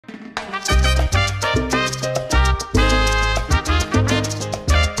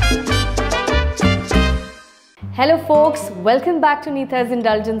Hello folks, welcome back to Neetha's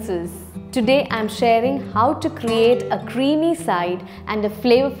Indulgences. Today I'm sharing how to create a creamy side and a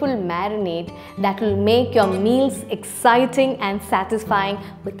flavorful marinade that will make your meals exciting and satisfying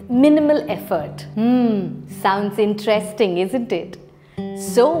with minimal effort. Sounds interesting, isn't it?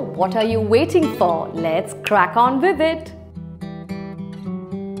 So what are you waiting for? Let's crack on with it.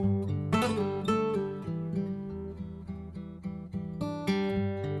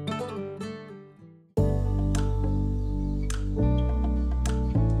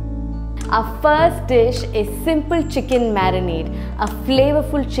 Our first dish is simple chicken marinade, a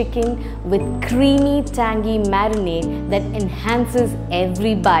flavorful chicken with creamy, tangy marinade that enhances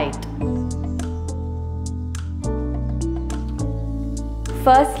every bite.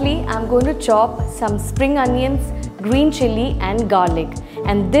 Firstly, I'm going to chop some spring onions, green chilli and garlic,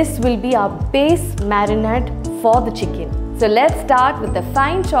 and this will be our base marinade for the chicken. So let's start with the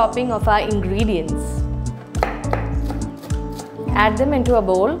fine chopping of our ingredients. Add them into a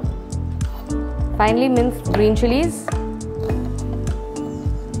bowl. Finely minced green chilies.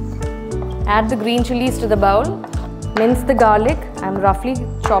 Add the green chilies to the bowl. Mince the garlic. I'm roughly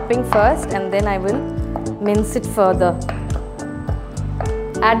chopping first and then I will mince it further.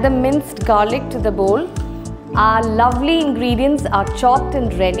 Add the minced garlic to the bowl. Our lovely ingredients are chopped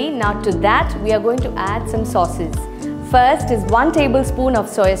and ready. Now to that we are going to add some sauces. First is 1 tablespoon of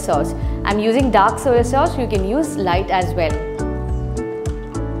soy sauce. I'm using dark soy sauce. You can use light as well.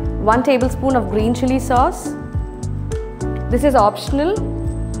 1 tablespoon of green chili sauce. This is optional.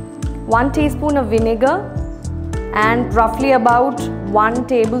 1 teaspoon of vinegar and roughly about 1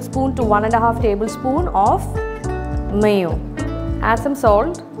 tablespoon to 1.5 tablespoon of mayo. Add some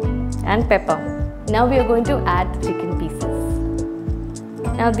salt and pepper. Now we are going to add the chicken pieces.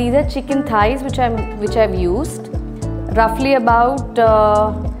 Now these are chicken thighs which I've used. Roughly about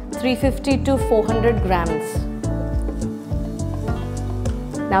 350 to 400 grams.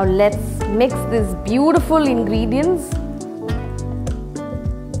 Now let's mix these beautiful ingredients.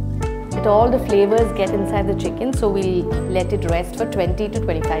 Let all the flavors get inside the chicken, so we'll let it rest for 20 to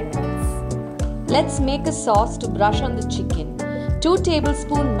 25 minutes. Let's make a sauce to brush on the chicken. 2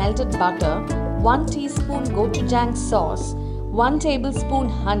 tablespoon melted butter, 1 teaspoon gochujang sauce, 1 tablespoon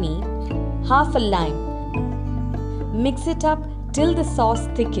honey, half a lime. Mix it up till the sauce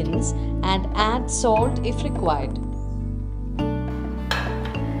thickens and add salt if required.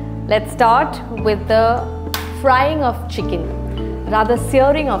 Let's start with the frying of chicken, rather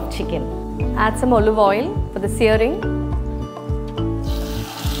searing of chicken. Add some olive oil for the searing.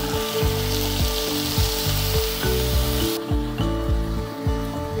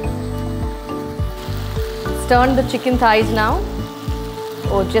 Turn the chicken thighs now.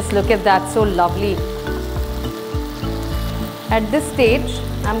 Oh, just look at that, so lovely. At this stage,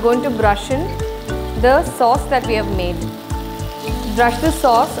 I'm going to brush in the sauce that we have made. Brush the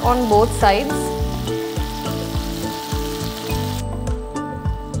sauce on both sides.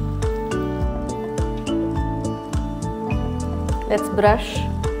 Let's brush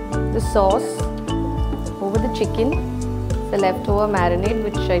the sauce over the chicken, the leftover marinade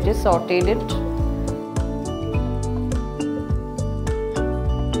which I just sauteed it.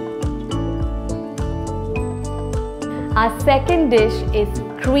 Our second dish is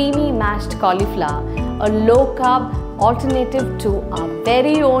creamy mashed cauliflower, a low-carb alternative to our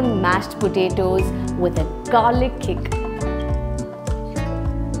very own mashed potatoes with a garlic kick.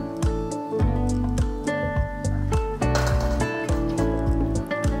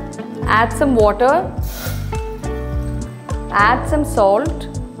 Add some water, add some salt.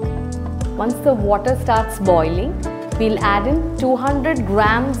 Once the water starts boiling, we'll add in 200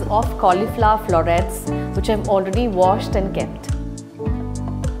 grams of cauliflower florets which I've already washed and kept.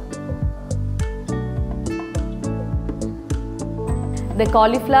 The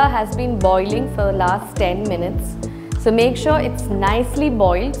cauliflower has been boiling for the last 10 minutes. So make sure it's nicely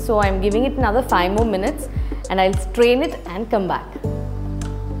boiled. So I'm giving it another 5 more minutes and I'll strain it and come back.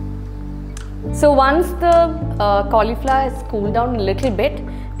 So once the cauliflower has cooled down a little bit,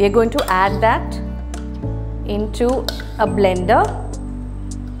 we are going to add that into a blender.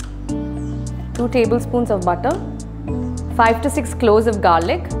 2 tablespoons of butter, 5 to 6 cloves of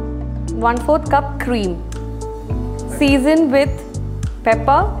garlic, 1/4 cup cream. Season with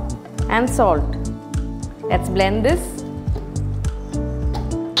pepper and salt. Let's blend this.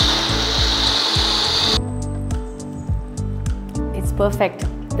 It's perfect.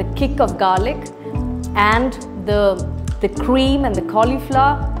 The kick of garlic and the cream and the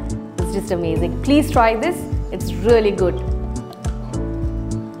cauliflower is just amazing. Please try this. It's really good.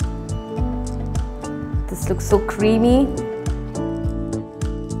 This looks so creamy.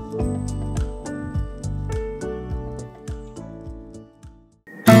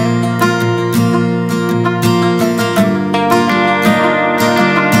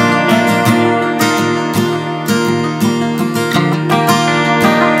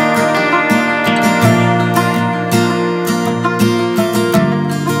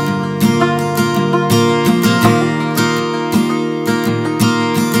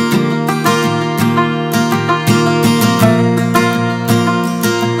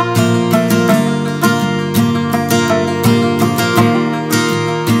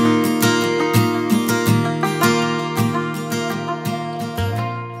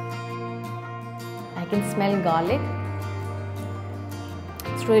 can smell garlic.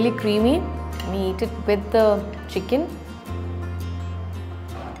 It's really creamy. Let me eat it with the chicken.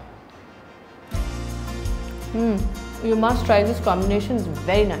 You must try this combination, it's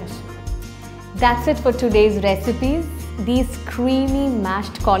very nice. That's it for today's recipes. These creamy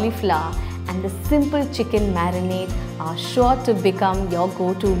mashed cauliflower and the simple chicken marinade are sure to become your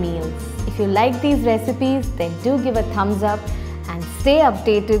go-to meals. If you like these recipes, then do give a thumbs up and stay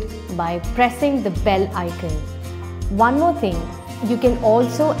updated by pressing the bell icon. One more thing, you can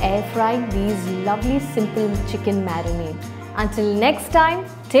also air fry these lovely simple chicken marinade. Until next time,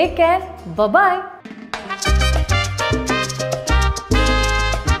 take care, bye-bye.